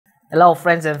Hello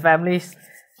friends and families.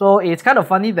 So it's kind of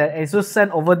funny that Asus sent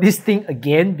over this thing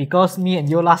again because me and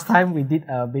you last time we did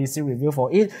a basic review for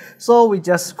it. So we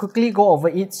just quickly go over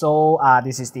it. So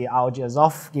this is the ROG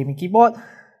Azoth gaming keyboard.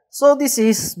 So this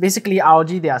is basically ROG,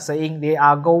 they are saying they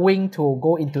are going to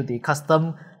go into the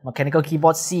custom mechanical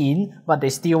keyboard scene, but they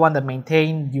still want to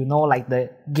maintain, you know, like the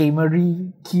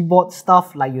gamery keyboard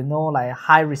stuff, like, you know, like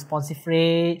high responsive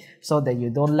rate so that you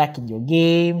don't lag in your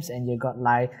games, and you got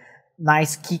like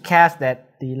nice keycaps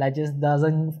that the Legends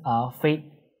doesn't fade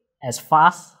as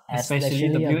fast as especially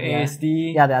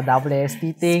WASD. Yeah, the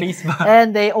WASD thing.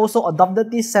 And they also adopted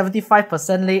this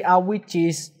 75% layout, which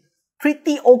is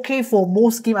pretty okay for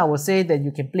most games. I would say that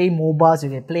you can play MOBAs, you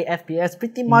can play FPS,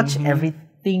 pretty much everything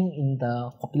in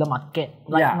the popular market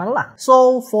right now.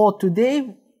 So for today,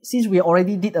 since we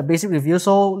already did a basic review,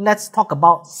 so let's talk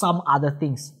about some other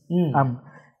things.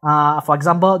 For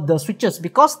example, the switches,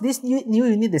 because this new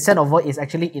unit they sent over is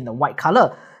actually in the white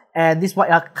color, and this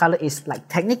white color is like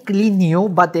technically new,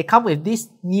 but they come with this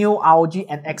new ROG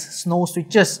NX Snow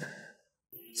switches.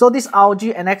 So this ROG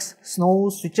NX Snow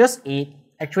switches, it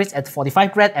actuates at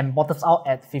 45 Gret and bottoms out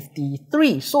at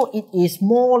 53. So it is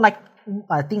more like,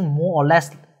 I think more or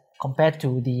less compared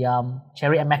to the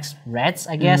Cherry MX Reds,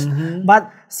 I guess.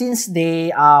 But since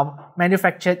they are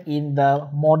manufactured in the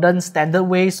modern standard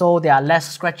way, so they are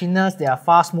less scratchiness, they are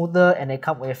far smoother, and they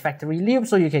come with factory loop,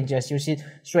 so you can just use it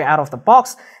straight out of the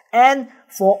box. And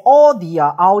for all the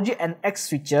ROG NX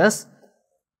switches,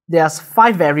 there's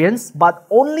 5 variants, but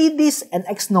only this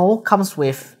NX Snow comes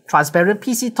with transparent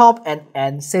PC top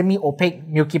and semi-opaque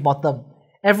milky bottom.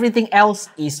 Everything else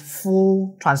is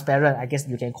full transparent. I guess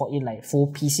you can call it like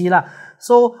full PC lah.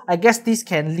 So I guess this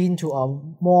can lean to a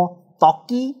more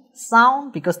talky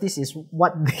sound because this is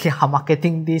what they are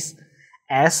marketing this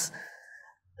as.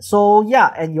 So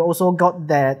yeah, and you also got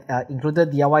that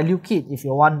included DIY lube kit. If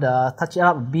you want to touch it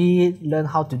up a bit, learn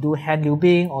how to do hand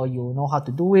lubing, or you know how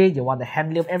to do it, you want to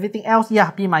hand lube everything else, yeah,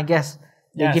 be my guest.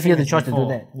 They give you the choice to do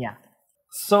that. Yeah.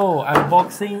 So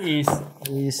unboxing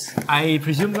is I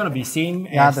presume gonna be same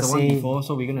as the one before,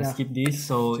 so we're gonna skip this.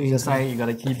 So inside you got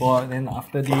a keyboard, then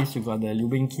after this you got the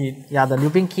lubing kit. Yeah, the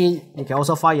lubing kit. You can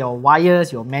also find your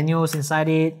wires, your manuals inside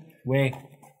it. Where?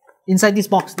 Inside this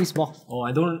box. Oh,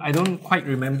 I don't quite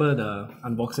remember the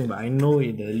unboxing, but I know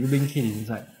the lubing kit is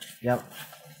inside. Yep.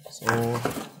 So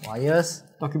wires,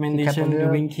 documentation,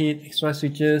 lubing kit, extra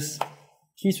switches.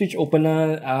 Key switch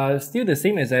opener are still the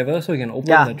same as ever, so you can open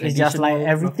the traditional. It's just like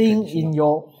everything in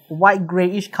your white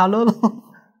greyish color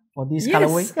for this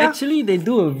colorway. Actually, they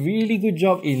do a really good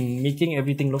job in making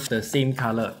everything look the same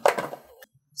color.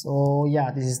 So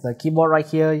yeah, this is the keyboard right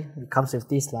here. It comes with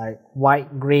this like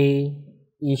white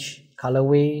greyish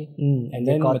colorway, and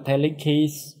then metallic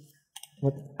case.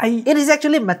 It is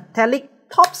actually metallic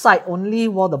top side only,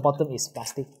 while the bottom is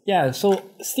plastic. Yeah, so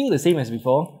still the same as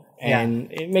before.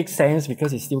 And it makes sense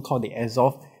because it's still called the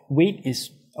Azoth. Weight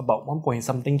is about 1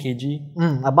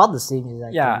 kg. About the same,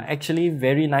 exactly. Yeah, actually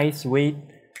very nice weight.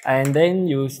 And then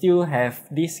you still have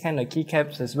this kind of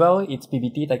keycaps as well. It's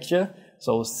PBT texture,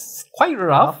 so it's quite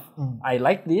rough. I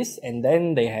like this. And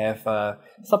then they have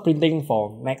sub-printing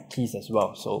for Mac keys as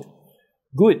well. So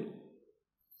good.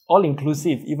 All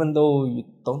inclusive, even though you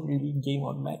don't really game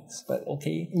on Macs, but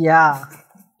okay. Yeah,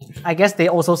 I guess they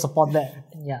also support that.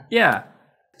 Yeah.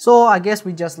 So I guess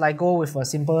we just like go with a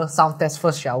simple sound test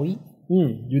first, shall we?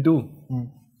 You do.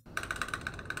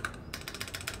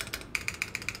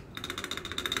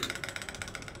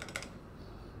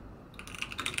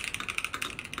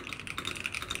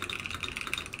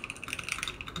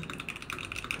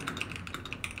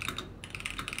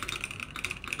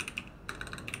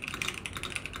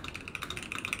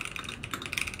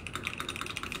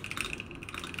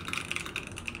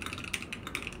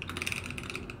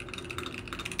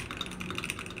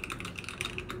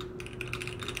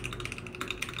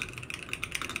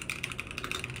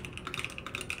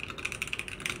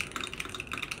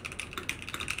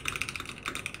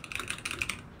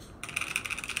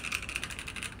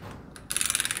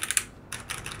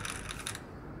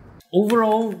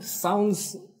 Overall,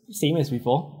 sounds same as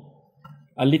before.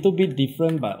 A little bit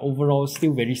different, but overall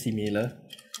still very similar.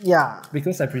 Yeah.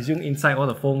 Because I presume inside all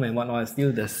the foam and whatnot is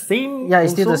still the same. Yeah,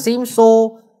 it's still the same.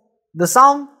 So the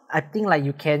sound, I think like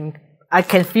I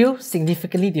can feel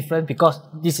significantly different because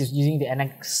this is using the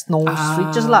NX Snow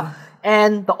switches lah.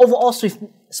 And the overall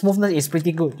smoothness is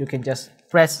pretty good. You can just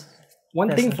press.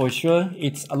 One thing for sure,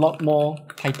 it's a lot more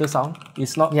tighter sound.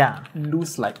 It's not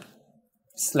loose like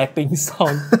slapping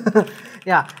sound.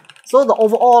 Yeah, so the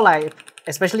overall, like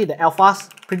especially the alphas,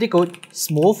 pretty good,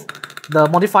 smooth. The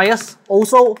modifiers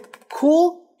also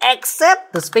cool,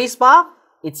 except the spacebar.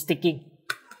 it's sticking.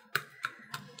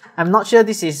 I'm not sure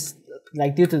this is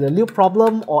like due to the lube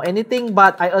problem or anything,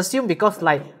 but I assume because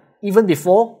like even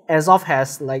before Azoth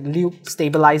has like lube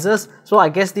stabilizers, so I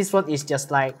guess this one is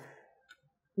just like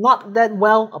not that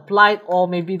well applied, or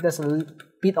maybe there's a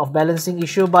bit of balancing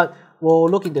issue, but we'll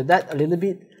look into that a little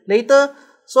bit later.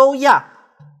 So yeah,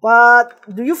 but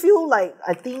do you feel like,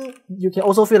 I think you can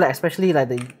also feel like, especially like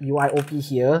the UIOP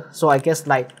here, so I guess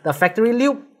like the factory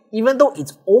lube, even though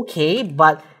it's okay,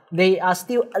 but they are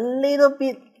still a little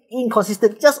bit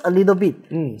inconsistent, just a little bit.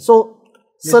 So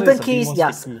certain keys,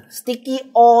 yes, sticky,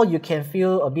 or you can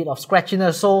feel a bit of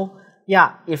scratchiness. So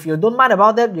yeah, if you don't mind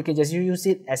about that, you can just use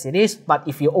it as it is. But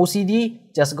if you're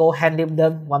OCD, just go hand lube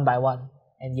them one by one,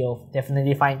 and you'll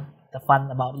definitely find the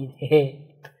fun about it. Hey.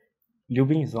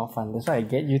 Lubing is not fun, that's why I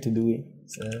get you to do it.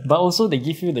 But also they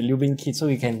give you the lubing kit so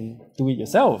you can do it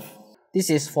yourself. This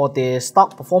is for the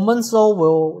stock performance, so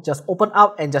we'll just open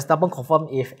up and just double confirm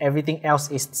if everything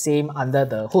else is the same under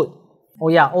the hood. Oh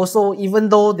yeah, also even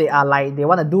though they are like, they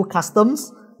want to do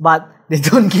customs, but they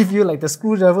don't give you like the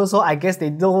screwdriver, so I guess they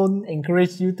don't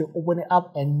encourage you to open it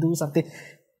up and do something.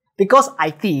 Because I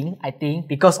think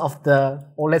because of the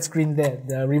OLED screen there,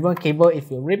 the ribbon cable,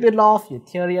 if you rip it off, you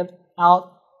tear it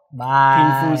out,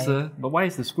 bye. Painful, sir. But why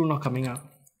is the screw not coming out?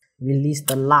 Release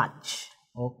the latch.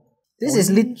 Oh. This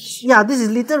is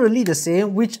literally the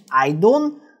same, which I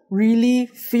don't really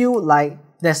feel like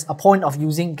there's a point of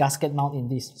using gasket mount in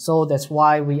this. So that's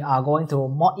why we are going to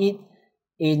mod it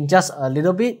in just a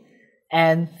little bit.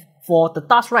 And for the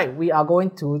task right, we are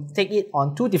going to take it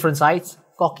on two different sides.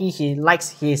 Corky, he likes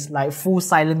his like full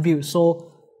silent build,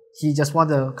 so he just want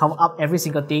to cover up every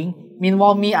single thing.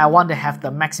 Meanwhile, me, I want to have the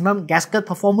maximum gasket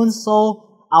performance,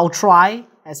 so I'll try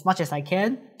as much as I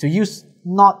can to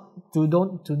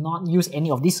not use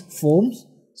any of these foams,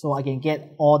 so I can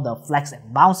get all the flags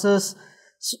and bounces.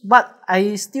 But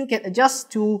I still can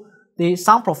adjust to the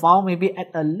sound profile, maybe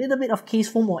add a little bit of case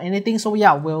foam or anything. So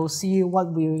yeah, we'll see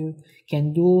what we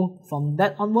can do from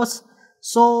that onwards.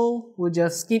 So we'll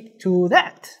just skip to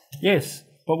that. Yes,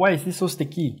 but why is this so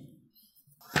sticky?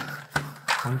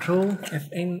 Control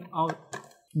FN out.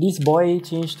 This boy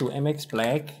changed to MX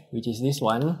Black, which is this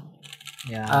one.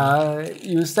 Yeah.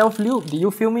 You self-lube, did you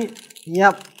film it?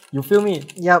 Yep. You film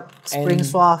it? Yep. Spring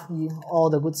swap, all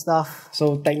the good stuff.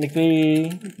 So technically,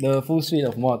 the full suite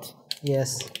of mods.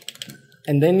 Yes.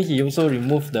 And then he also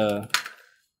removed the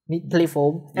mid-plate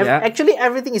foam. Actually,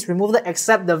 everything is removed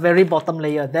except the very bottom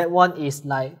layer. That one is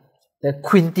like the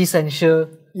quintessential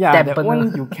dampener. That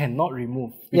one you cannot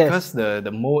remove because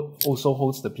the mode also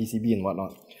holds the PCB and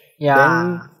whatnot.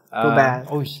 Yeah, then, too bad.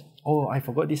 Oh, I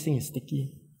forgot this thing is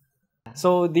sticky.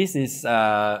 So this is,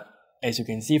 as you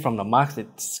can see from the marks,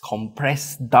 it's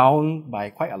compressed down by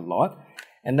quite a lot.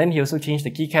 And then he also changed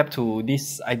the keycap to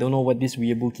this, I don't know what this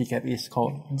weeaboo keycap is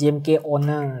called. GMK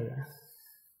Honor.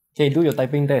 Okay, do your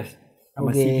typing test. I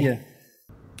must see here.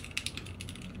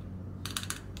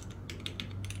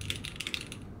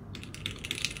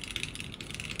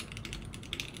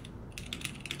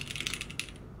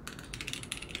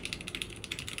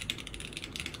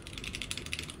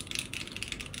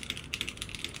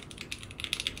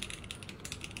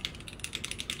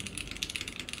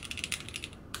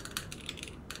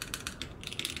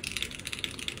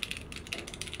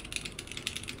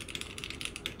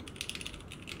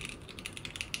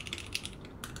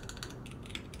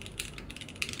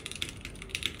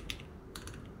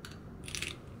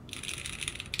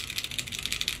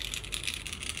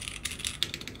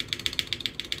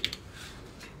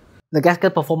 The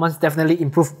gasket performance definitely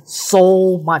improved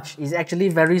so much. It's actually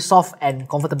very soft and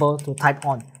comfortable to type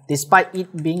on. Despite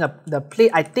it being the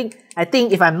plate, I think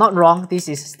if I'm not wrong, this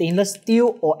is stainless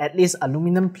steel or at least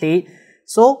aluminum plate.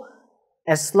 So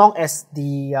as long as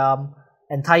the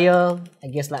entire, I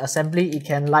guess like assembly, it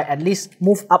can like at least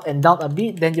move up and down a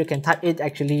bit, then you can type it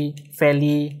actually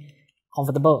fairly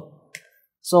comfortable.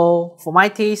 So for my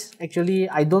taste, actually,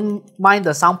 I don't mind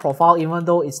the sound profile, even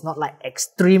though it's not like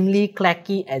extremely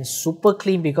clacky and super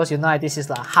clean, because you know this is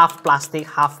like half plastic,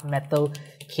 half metal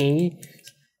case,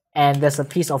 and there's a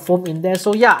piece of foam in there.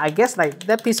 So yeah, I guess like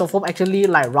that piece of foam actually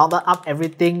like rounded up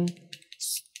everything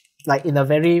like in a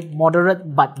very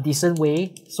moderate but decent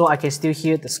way. So I can still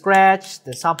hear the scratch.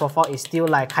 The sound profile is still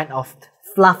like kind of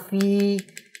fluffy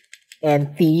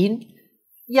and thin.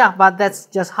 Yeah, but that's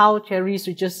just how cherry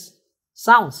switches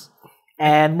sounds.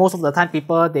 And most of the time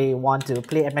people, they want to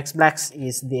play MX Blacks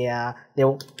is they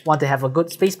want to have a good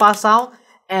spacebar sound.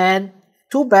 And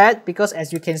too bad, because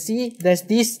as you can see, there's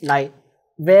this like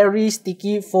very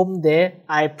sticky foam there.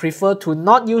 I prefer to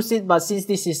not use it, but since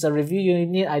this is a review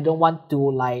unit, I don't want to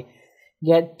like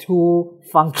get too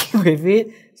funky with it.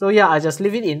 So yeah, I just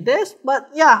leave it in this. But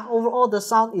yeah, overall the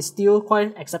sound is still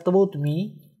quite acceptable to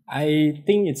me. I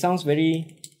think it sounds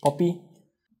very poppy.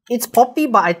 It's poppy,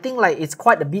 but I think like it's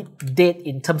quite a bit dead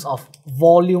in terms of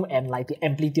volume and like the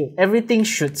amplitude. Everything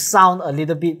should sound a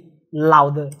little bit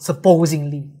louder,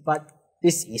 supposedly. But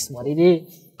this is what it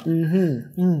is.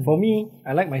 For me,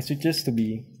 I like my switches to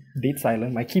be dead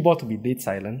silent, my keyboard to be dead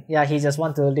silent. Yeah, he just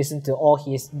wants to listen to all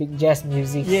his big jazz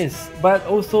music. Yes, but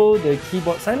also the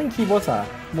silent keyboards are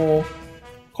more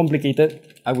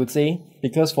complicated, I would say,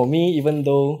 because for me, even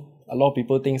though a lot of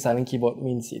people think silent keyboard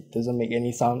means it doesn't make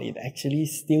any sound, it actually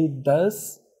still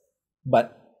does,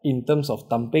 but in terms of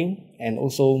thumping and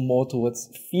also more towards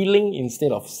feeling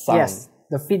instead of sound. Yes,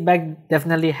 the feedback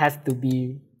definitely has to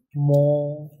be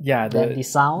more than the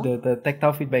sound. The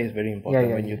tactile feedback is very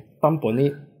important. When you thump on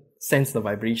it, sense the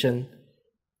vibration,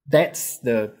 that's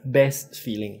the best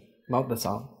feeling, not the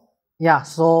sound. Yeah,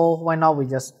 so why not we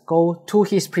just go to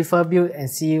his preferred build and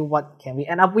see what can we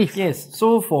end up with. Yes,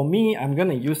 so for me, I'm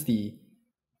gonna use the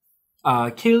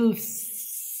Kill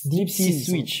Deep Sea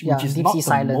Switch, which is not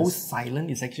the most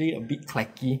silent. It's actually a bit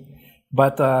clacky,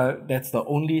 but that's the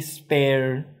only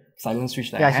spare silent switch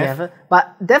that I have.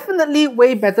 But definitely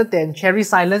way better than Cherry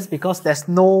Silence because there's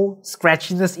no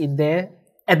scratchiness in there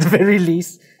at the very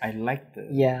least. I like the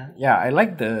I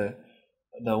like the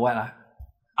what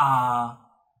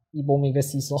Evo Mega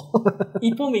Seesaw.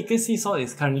 Evo Mega Seesaw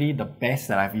is currently the best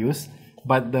that I've used,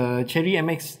 but the Cherry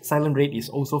MX Silent Raid is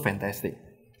also fantastic.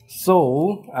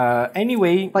 So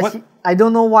anyway, I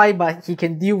don't know why, but he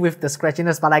can deal with the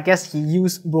scratchiness. But I guess he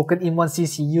used Broken In one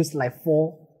since he used like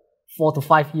 4 to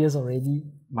 5 years already.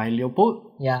 My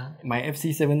Leopold, my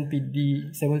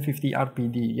FC7PD 750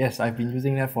 RPD. Yes, I've been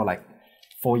using that for like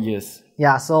 4 years.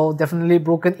 Yeah, so definitely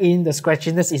Broken In, the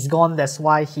scratchiness is gone. That's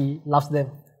why he loves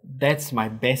them. That's my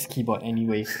best keyboard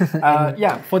anyway.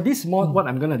 Yeah, for this mod, what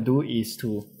I'm gonna do is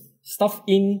to stuff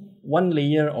in one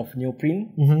layer of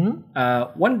neoprene.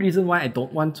 One reason why I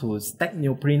don't want to stack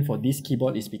neoprene for this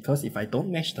keyboard is because if I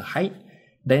don't match the height,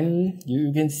 then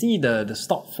you can see the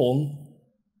stock foam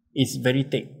is very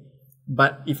thick.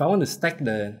 But if I want to stack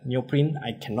the neoprene,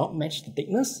 I cannot match the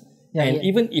thickness.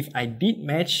 Even if I did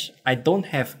match, I don't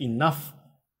have enough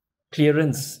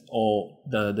clearance or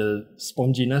the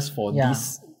sponginess for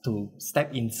this to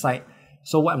step inside.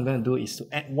 So what I'm going to do is to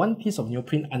add one piece of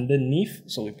neoprene underneath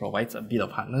so it provides a bit of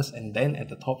hardness, and then at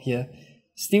the top here,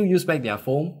 still use back their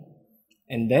foam,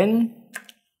 and then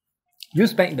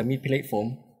use back the mid-plate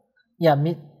foam.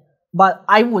 But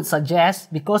I would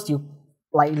suggest, because you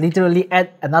like literally add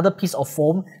another piece of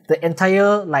foam, the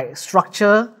entire like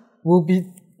structure will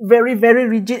be very, very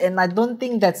rigid, and I don't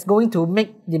think that's going to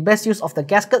make the best use of the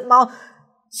gasket mount.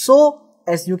 So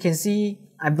as you can see,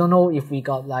 I don't know if we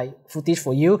got like footage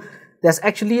for you, there's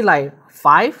actually like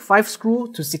five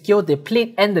screws to secure the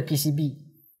plate and the PCB.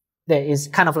 There is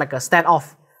kind of like a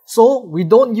standoff. So we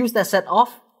don't use that set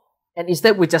off, and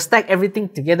instead we just stack everything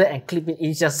together and clip it.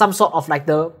 It's just some sort of like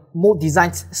the Mode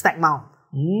Design stack mount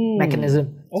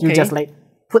mechanism. You just like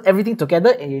put everything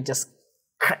together and you just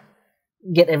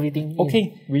get everything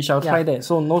in. We shall try that.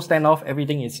 So no standoff,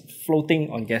 everything is floating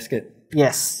on gasket.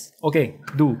 Yes. Okay,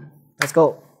 do. Let's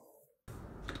go.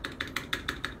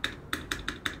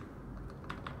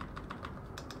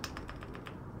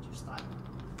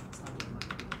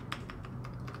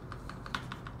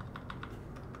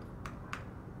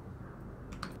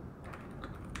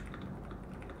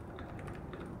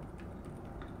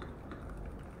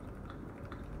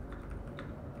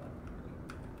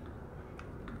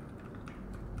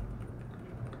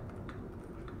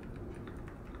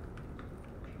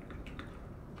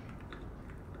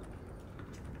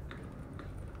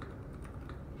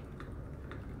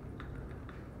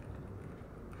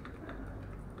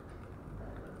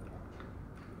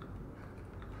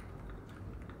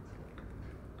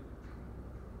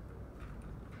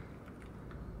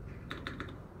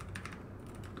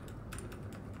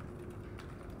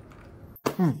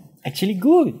 Actually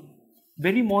good.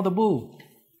 Very moddable.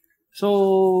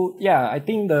 So yeah, I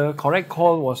think the correct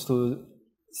call was to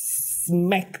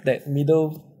smack that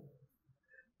middle,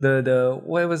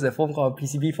 what was the foam called?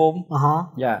 PCB foam?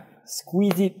 Yeah,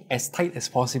 squeeze it as tight as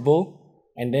possible,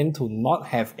 and then to not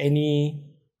have any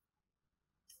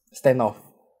standoff.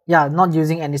 Yeah, not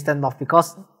using any standoff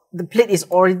because the plate is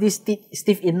already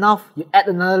stiff enough. You add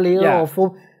another layer of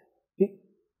foam.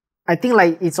 I think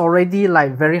like it's already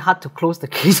like very hard to close the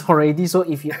case already. So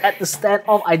if you add the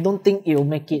standoff, I don't think it will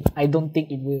make it. I don't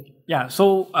think it will. Yeah.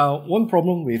 So one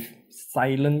problem with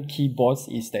silent keyboards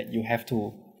is that you have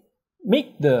to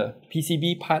make the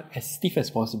PCB part as stiff as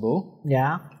possible.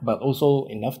 Yeah. But also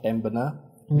enough dampener.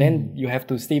 Then you have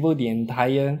to stable the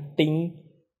entire thing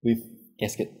with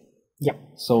gasket. Yep.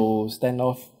 So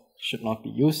standoff should not be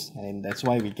used, and that's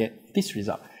why we get this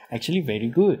result. Actually very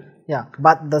good. Yeah,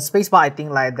 but the spacebar, I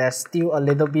think like there's still a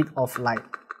little bit of like,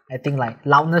 I think like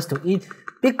loudness to it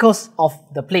because of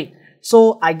the plate.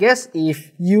 So I guess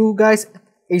if you guys,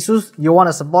 Asus, you want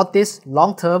to support this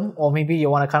long term, or maybe you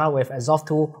want to come out with Azoth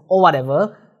 2 or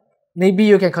whatever, maybe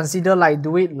you can consider like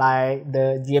do it like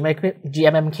the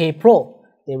GMMK Pro.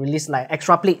 They release like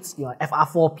extra plates, you know,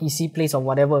 FR4 PC plates or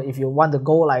whatever. If you want to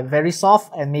go like very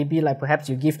soft and maybe like perhaps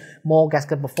you give more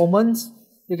gasket performance,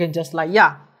 you can just like,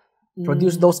 yeah,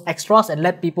 produce those extras and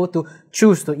let people to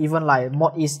choose to even like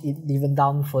mod it even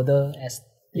down further as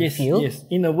they feel. Yes,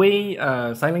 in a way,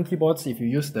 silent keyboards, if you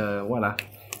use the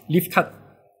leaf cut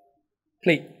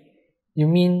plate. You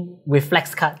mean with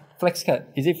flex cut? Flex cut.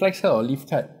 Is it flex cut or leaf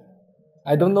cut?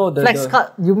 I don't know. Flex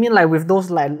cut, you mean like with those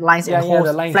like lines and holes?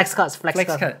 The lines. Flex cut.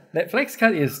 That flex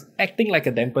cut is acting like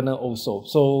a dampener also.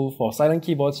 So for silent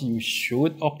keyboards, you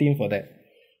should opt in for that.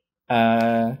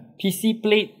 PC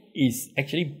plate is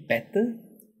actually better.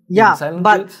 Yeah,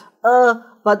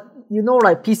 but you know,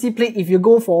 like PC plate, if you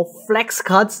go for flex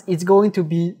cuts, it's going to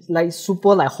be like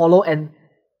super like hollow and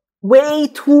way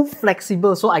too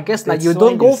flexible. So I guess like you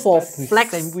don't go for flex.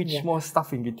 Sandwich more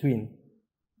stuff in between.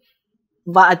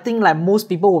 But I think like most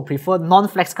people would prefer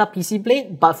non-flex cut PC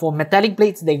plate, but for metallic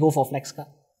plates, they go for flex cut.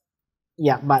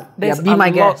 Yeah, but there's be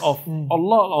my guess. A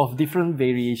lot of different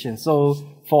variations. So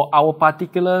for our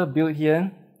particular build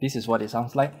here, this is what it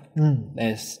sounds like.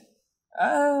 There's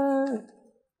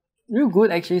real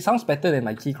good actually. Sounds better than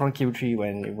my Keychron Q3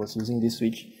 when it was using this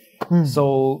switch.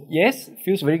 So yes,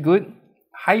 feels very good.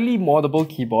 Highly moddable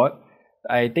keyboard.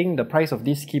 I think the price of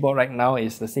this keyboard right now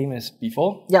is the same as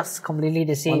before. Yes, completely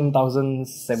the same.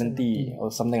 1,070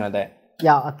 or something like that.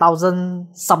 Yeah,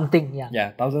 1,000 something. Yeah.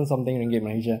 Yeah, 1,000 something ringgit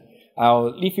Malaysia.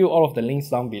 I'll leave you all of the links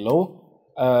down below.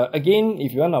 Again,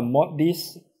 if you want to mod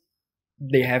this,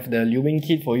 they have the Liu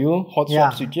kit for you, hot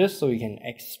swap switches, so you can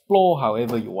explore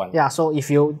however you want. Yeah, so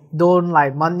if you don't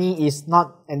like money is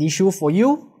not an issue for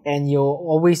you, and you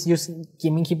always use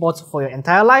gaming keyboards for your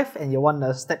entire life and you want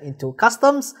to step into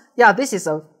customs, yeah, this is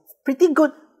a pretty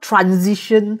good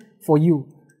transition for you.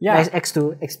 Yeah.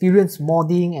 To experience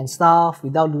modding and stuff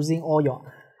without losing all your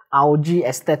ROG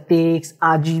aesthetics,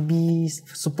 RGBs,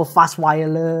 super fast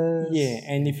wireless. Yeah,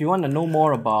 and if you want to know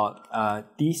more about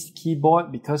this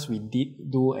keyboard, because we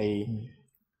did do a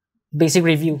basic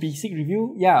review.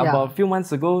 Yeah, about a few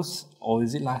months ago, or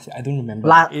is it last year? I don't remember.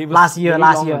 Last year.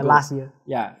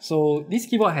 Yeah, so this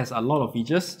keyboard has a lot of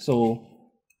features. So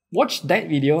watch that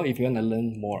video if you want to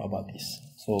learn more about this.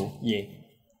 So yeah.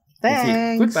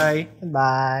 Thanks. Goodbye.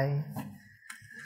 Bye.